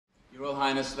Your Royal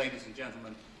Highness, ladies and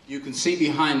gentlemen, you can see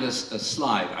behind us a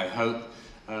slide, I hope,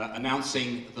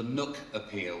 announcing the Nook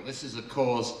appeal. This is a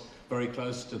cause very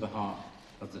close to the heart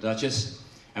of the Duchess,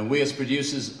 and we as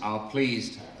producers are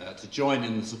pleased to join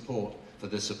in the support for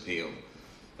this appeal.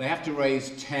 They have to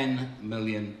raise £10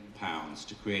 million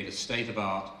to create a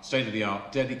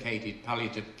state-of-the-art dedicated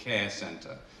palliative care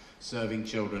centre serving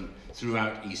children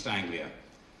throughout East Anglia.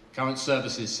 Current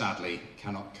services, sadly,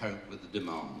 cannot cope with the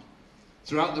demand.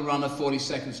 Throughout the run of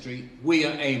 42nd Street, we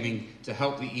are aiming to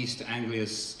help the East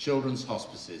Anglia's children's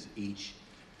hospices each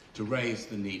to raise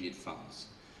the needed funds.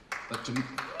 But to mark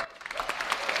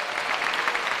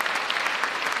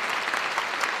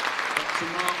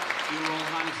Your Royal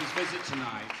Highness's visit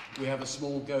tonight, we have a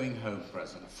small going-home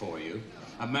present for you.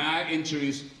 And may I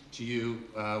introduce to you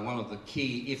one of the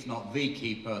key, if not the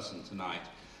key person tonight,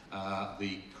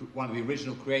 one of the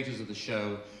original creators of the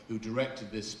show who directed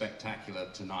this spectacular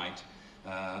tonight,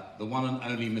 the one and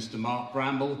only Mr. Mark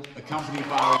Bramble, accompanied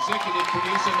by our executive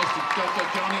producer, Mr. Dr.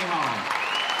 Johnny Hine.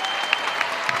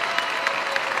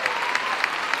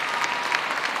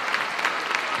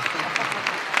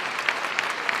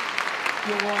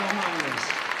 Your Royal Highness,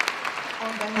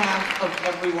 on behalf of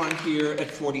everyone here at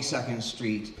 42nd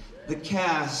Street, the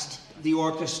cast, the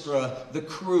orchestra, the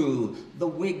crew, the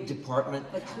wig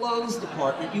department, the clothes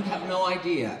department, you have no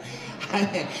idea.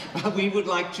 We would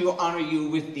like to honor you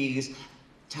with these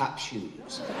tap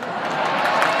shoes. And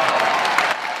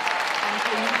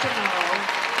for you to know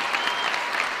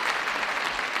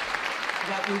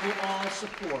that we will all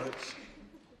support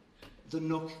the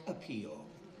Nook appeal.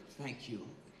 Thank you.